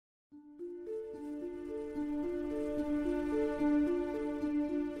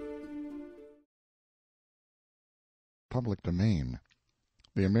public domain.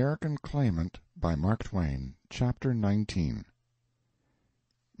 The American Claimant, by Mark Twain, Chapter 19.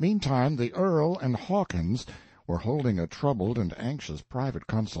 Meantime the Earl and Hawkins were holding a troubled and anxious private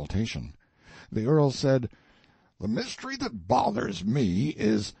consultation. The Earl said, "The mystery that bothers me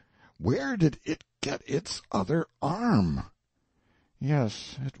is, where did it get its other arm?"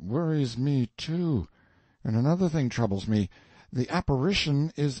 "Yes, it worries me, too. And another thing troubles me. The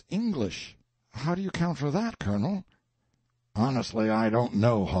apparition is English. How do you account for that, Colonel?" "Honestly, I don't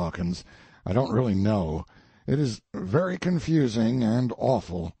know, Hawkins. I don't really know. It is very confusing and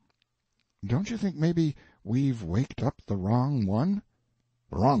awful." "Don't you think maybe we've waked up the wrong one?"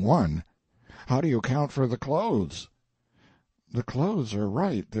 "The wrong one? How do you account for the clothes?" "The clothes are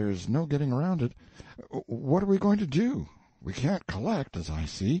right. There's no getting around it. What are we going to do? We can't collect, as I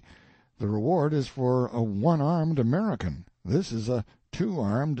see. The reward is for a one-armed American. This is a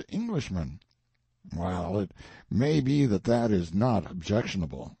two-armed Englishman." "Well, it may be that is not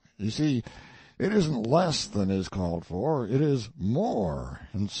objectionable. You see, it isn't less than is called for, it is more,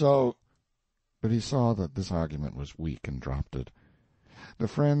 and so—" But he saw that this argument was weak and dropped it. The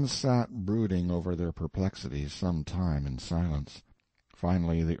friends sat brooding over their perplexities some time in silence.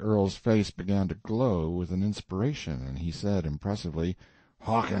 Finally the Earl's face began to glow with an inspiration, and he said impressively,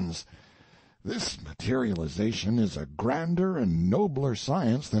 "Hawkins, this materialization is a grander and nobler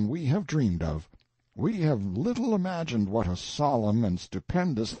science than we have dreamed of. We have little imagined what a solemn and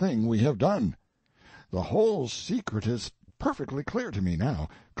stupendous thing we have done. The whole secret is perfectly clear to me now,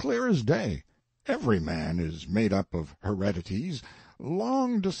 clear as day. Every man is made up of heredities,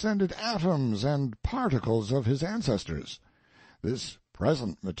 long-descended atoms and particles of his ancestors. This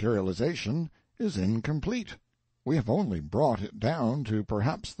present materialization is incomplete. We have only brought it down to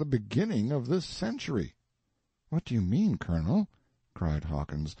perhaps the beginning of this century." "What do you mean, Colonel?" cried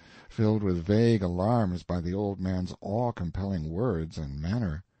Hawkins, filled with vague alarms by the old man's awe-compelling words and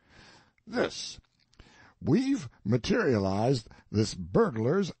manner. "This. We've materialized this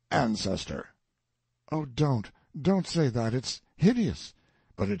burglar's ancestor." "Oh, don't say that. It's hideous."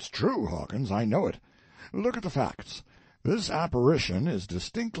 "But it's true, Hawkins, I know it. Look at the facts. This apparition is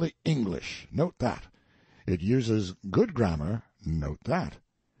distinctly English, note that. It uses good grammar, note that.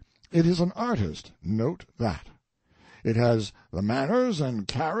 It is an artist, note that. It has the manners and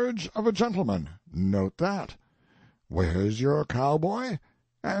carriage of a gentleman, note that. Where's your cowboy?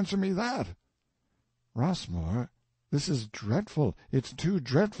 Answer me that." "Rossmore, this is dreadful. It's too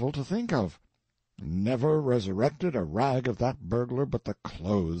dreadful to think of." "Never resurrected a rag of that burglar but the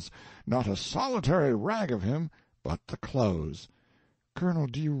clothes. Not a solitary rag of him but the clothes." "Colonel,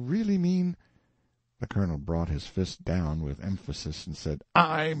 do you really mean—" The Colonel brought his fist down with emphasis and said,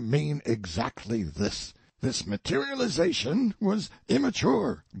 "I mean exactly this. This materialization was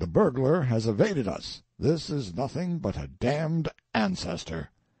immature. The burglar has evaded us. This is nothing but a damned ancestor."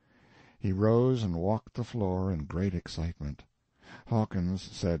 He rose and walked the floor in great excitement. Hawkins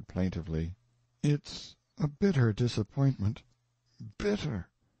said plaintively, "It's a bitter disappointment. Bitter."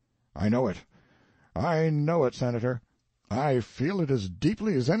 "I know it. I know it, Senator. I feel it as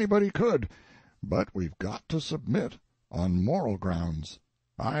deeply as anybody could. But we've got to submit, on moral grounds.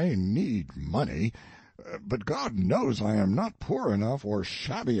 I need money, but God knows I am not poor enough or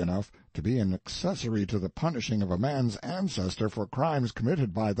shabby enough to be an accessory to the punishing of a man's ancestor for crimes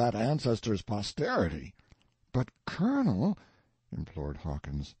committed by that ancestor's posterity." "But, Colonel," implored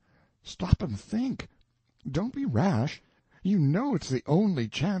Hawkins, "stop and think. Don't be rash. You know it's the only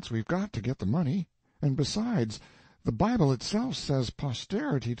chance we've got to get the money. And besides, the Bible itself says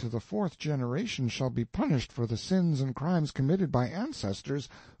posterity to the fourth generation shall be punished for the sins and crimes committed by ancestors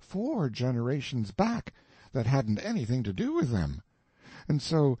 4 generations back that hadn't anything to do with them. And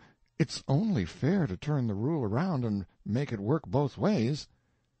so it's only fair to turn the rule around and make it work both ways."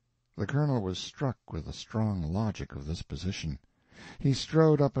 The Colonel was struck with the strong logic of this position. He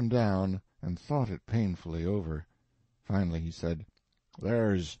strode up and down and thought it painfully over. Finally he said,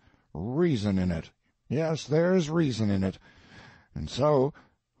 "There's reason in it. Yes, there's reason in it. And so,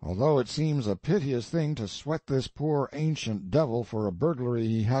 although it seems a piteous thing to sweat this poor ancient devil for a burglary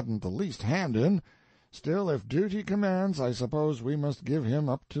he hadn't the least hand in, still if duty commands I suppose we must give him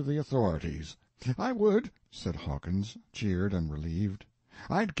up to the authorities." "I would," said Hawkins, cheered and relieved.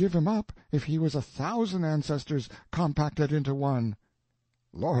 "I'd give him up if he was 1,000 ancestors compacted into one."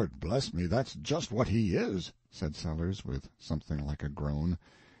 "Lord bless me, that's just what he is," said Sellers, with something like a groan.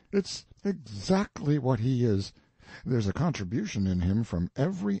 "It's exactly what he is. There's a contribution in him from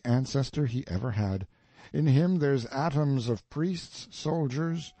every ancestor he ever had. In him there's atoms of priests,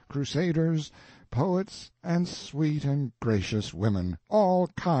 soldiers, crusaders, poets and sweet and gracious women, all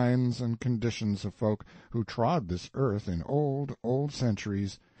kinds and conditions of folk who trod this earth in old, old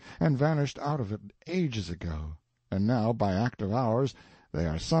centuries, and vanished out of it ages ago, and now by act of ours they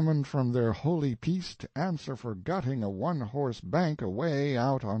are summoned from their holy peace to answer for gutting a one-horse bank away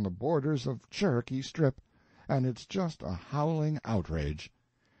out on the borders of Cherokee Strip, and it's just a howling outrage.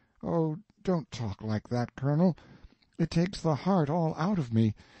 Oh, don't talk like that, Colonel. It takes the heart all out of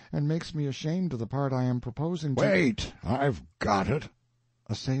me, and makes me ashamed of the part I am proposing to— Wait, I've got it.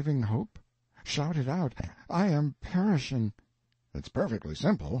 A saving hope? Shout it out. I am perishing. It's perfectly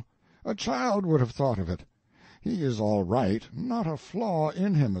simple. A child would have thought of it. He is all right, not a flaw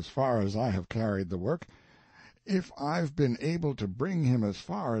in him as far as I have carried the work. If I've been able to bring him as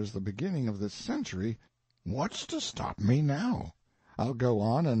far as the beginning of this century, what's to stop me now? I'll go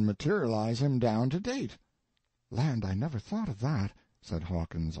on and materialize him down to date. Land, I never thought of that, said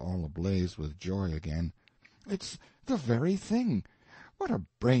Hawkins, all ablaze with joy again. It's the very thing. What a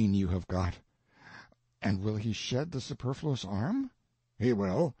brain you have got! And will he shed the superfluous arm? He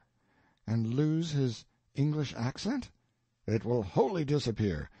will. And lose his English accent? It will wholly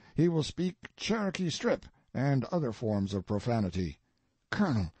disappear. He will speak Cherokee Strip and other forms of profanity.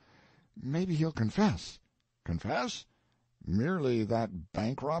 Colonel, maybe he'll confess. Confess? Merely that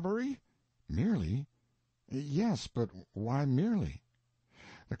bank robbery? Merely? Yes, but why merely?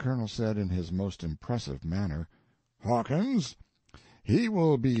 The colonel said in his most impressive manner, Hawkins, he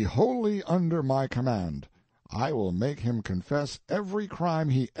will be wholly under my command. I will make him confess every crime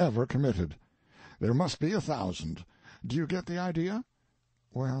he ever committed. There must be 1,000. Do you get the idea?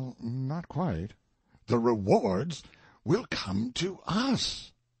 Well, not quite. The rewards will come to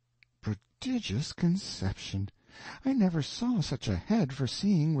us. Prodigious conception! I never saw such a head for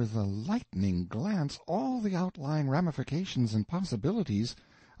seeing with a lightning glance all the outlying ramifications and possibilities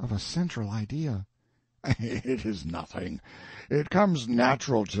of a central idea. It is nothing. It comes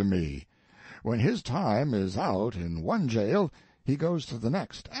natural to me. When his time is out in one jail, he goes to the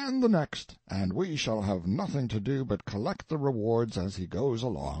next, and we shall have nothing to do but collect the rewards as he goes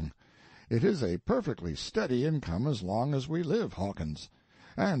along. It is a perfectly steady income as long as we live, Hawkins,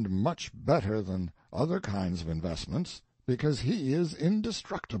 and much better than other kinds of investments, because he is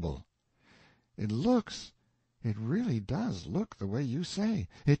indestructible. It really does look the way you say.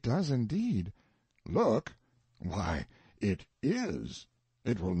 It does indeed. Look? Why, it is.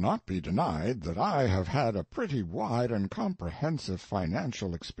 It will not be denied that I have had a pretty wide and comprehensive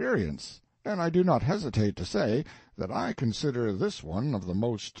financial experience, and I do not hesitate to say that I consider this one of the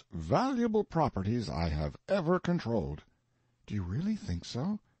most valuable properties I have ever controlled. Do you really think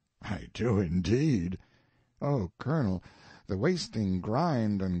so? I do indeed. Oh, Colonel, the wasting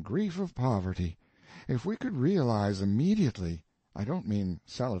grind and grief of poverty. If we could realize immediately, I don't mean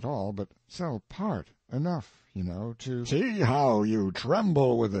sell it all, but sell part, enough, to— See how you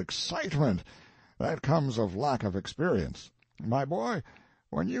tremble with excitement. That comes of lack of experience. My boy,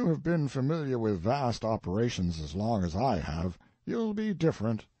 when you have been familiar with vast operations as long as I have, you'll be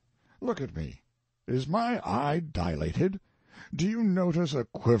different. Look at me. Is my eye dilated? Do you notice a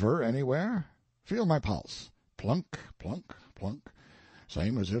quiver anywhere? Feel my pulse. Plunk, plunk, plunk,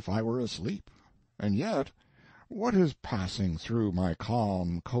 same as if I were asleep. And yet, what is passing through my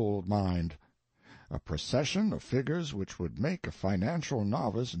calm, cold mind? A procession of figures which would make a financial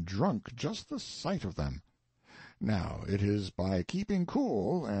novice drunk just the sight of them. Now, it is by keeping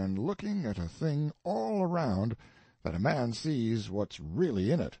cool and looking at a thing all around that a man sees what's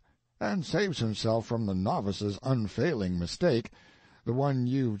really in it, and saves himself from the novice's unfailing mistake, the one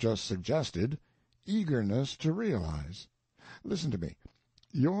you've just suggested, eagerness to realize. Listen to me.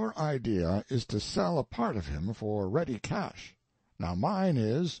 Your idea is to sell a part of him for ready cash. Now mine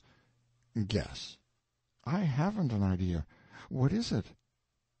is— guess. I haven't an idea. What is it?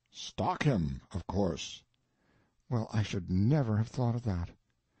 Stock him, of course. Well, I should never have thought of that.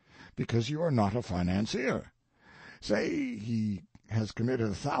 Because you are not a financier. Say he has committed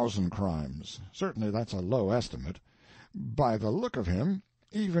 1,000 crimes. Certainly that's a low estimate. By the look of him,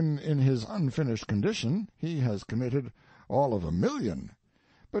 even in his unfinished condition, he has committed all of 1,000,000.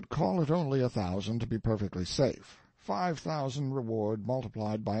 But call it only 1,000 to be perfectly safe. 5,000 reward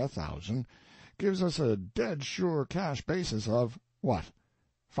multiplied by 1,000 gives us a dead sure cash basis of what?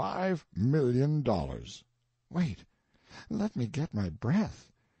 $5,000,000. Wait, let me get my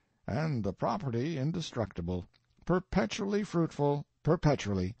breath. And the property indestructible, perpetually fruitful,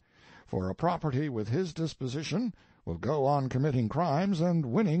 perpetually, for a property with his disposition will go on committing crimes and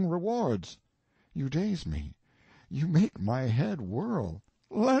winning rewards. You daze me. You make my head whirl.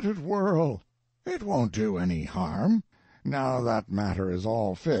 Let it whirl. It won't do any harm. Now that matter is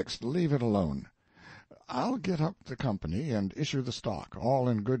all fixed, leave it alone. I'll get up the company and issue the stock, all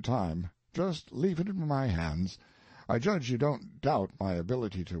in good time. Just leave it in my hands. I judge you don't doubt my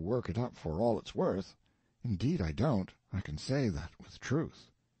ability to work it up for all it's worth." "Indeed I don't. I can say that with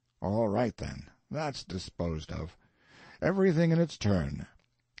truth." "All right, then. That's disposed of. Everything in its turn.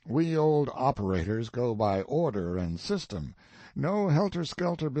 We old operators go by order and system. No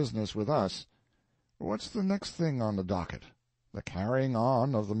helter-skelter business with us. What's the next thing on the docket? The carrying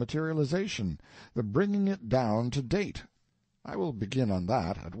on of the materialization, the bringing it down to date. I will begin on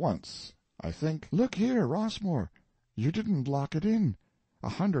that at once. I think—" "Look here, Rossmore, you didn't lock it in.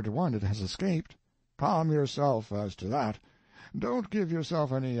 100 to 1 it has escaped." "Calm yourself as to that. Don't give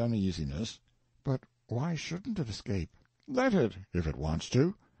yourself any uneasiness." "But why shouldn't it escape?" "Let it, if it wants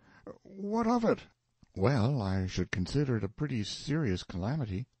to. What of it?" "Well, I should consider it a pretty serious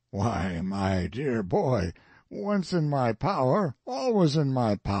calamity." "Why, my dear boy, once in my power, always in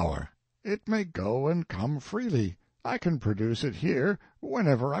my power. It may go and come freely. I can produce it here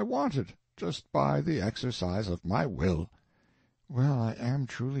whenever I want it, just by the exercise of my will." "Well, I am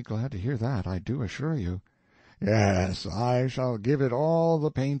truly glad to hear that, I do assure you." "Yes, I shall give it all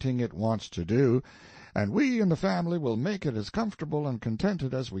the painting it wants to do, and we in the family will make it as comfortable and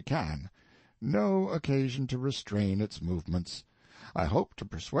contented as we can. No occasion to restrain its movements. I hope to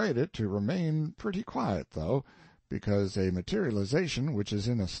persuade it to remain pretty quiet, though, because a materialization which is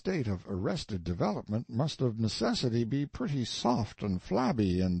in a state of arrested development must of necessity be pretty soft and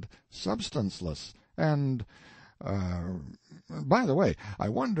flabby and substanceless, and— by the way, I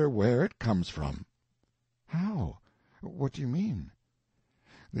wonder where it comes from." "How? What do you mean?"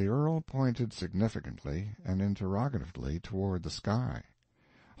 The earl pointed significantly and interrogatively toward the sky.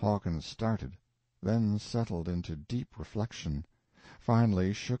 Hawkins started, then settled into deep reflection,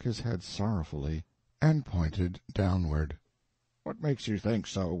 finally shook his head sorrowfully, and pointed downward. "What makes you think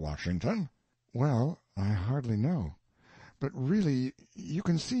so, Washington?" "Well, I hardly know. But really, you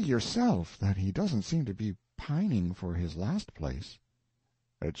can see yourself that he doesn't seem to be pining for his last place."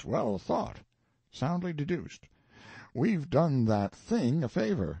 "It's well thought, soundly deduced. We've done that thing a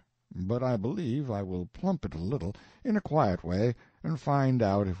favor, but I believe I will plump it a little, in a quiet way, and find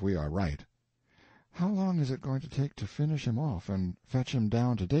out if we are right." "How long is it going to take to finish him off and fetch him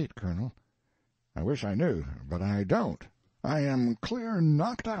down to date, Colonel?" "I wish I knew, but I don't. I am clear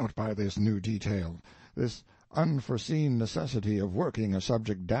knocked out by this new detail, this unforeseen necessity of working a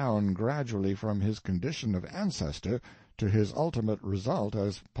subject down gradually from his condition of ancestor to his ultimate result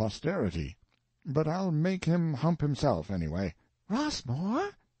as posterity. But I'll make him hump himself, anyway."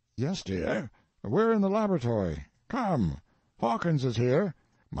 "Rossmore?" "Yes, dear. We're in the laboratory. Come. Hawkins is here.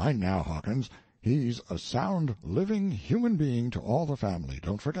 Mind now, Hawkins, he's a sound, living human being to all the family.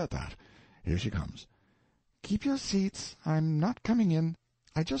 Don't forget that. Here she comes." "Keep your seats. I'm not coming in.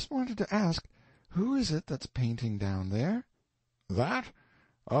 I just wanted to ask, who is it that's painting down there?" "That?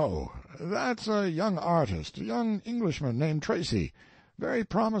 Oh, that's a young artist, a young Englishman named Tracy. Very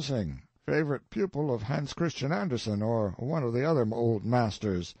promising. Favorite pupil of Hans Christian Andersen, or one of the other old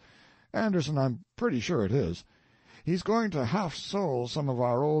masters. Andersen, I'm pretty sure it is. He's going to half-sole some of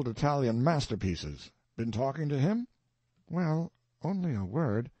our old Italian masterpieces. Been talking to him?" "Well, only a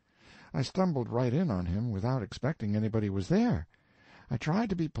word. I stumbled right in on him without expecting anybody was there. I tried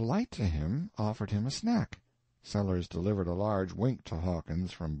to be polite to him, offered him a snack." Sellers delivered a large wink to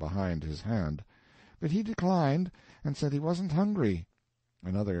Hawkins from behind his hand. "But he declined, and said he wasn't hungry."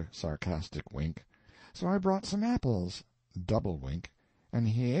 Another sarcastic wink. "So I brought some apples." Double wink. "And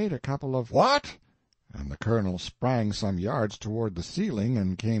he ate a couple of—" "What?" And the colonel sprang some yards toward the ceiling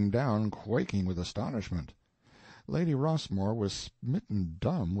and came down quaking with astonishment. Lady Rossmore was smitten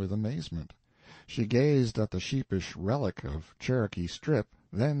dumb with amazement. She gazed at the sheepish relic of Cherokee Strip,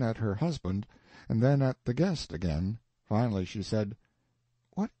 then at her husband, and then at the guest again. Finally she said,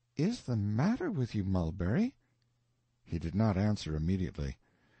 "What is the matter with you, Mulberry?" He did not answer immediately.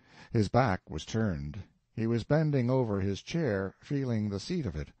 His back was turned. He was bending over his chair, feeling the seat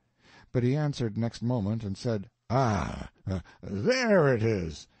of it. But he answered next moment and said, There it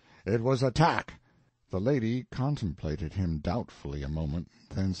is. It was a tack." The lady contemplated him doubtfully a moment,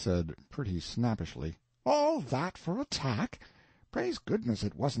 then said, pretty snappishly, "All that for a tack? Praise goodness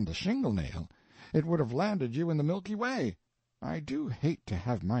it wasn't a shingle-nail. It would have landed you in the Milky Way. I do hate to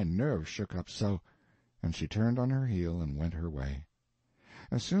have my nerves shook up so." And she turned on her heel and went her way.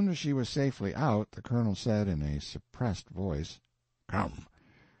 As soon as she was safely out, the colonel said in a suppressed voice, "Come,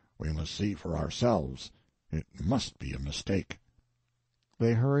 we must see for ourselves. It must be a mistake."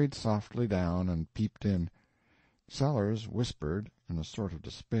 They hurried softly down and peeped in. Sellers whispered, in a sort of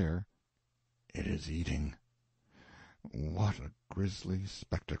despair, "It is eating. What a grisly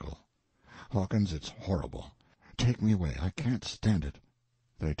spectacle! Hawkins, it's horrible. Take me away. I can't stand it."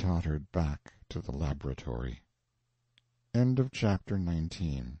 They tottered back to the laboratory. End of chapter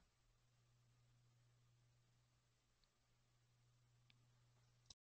 19.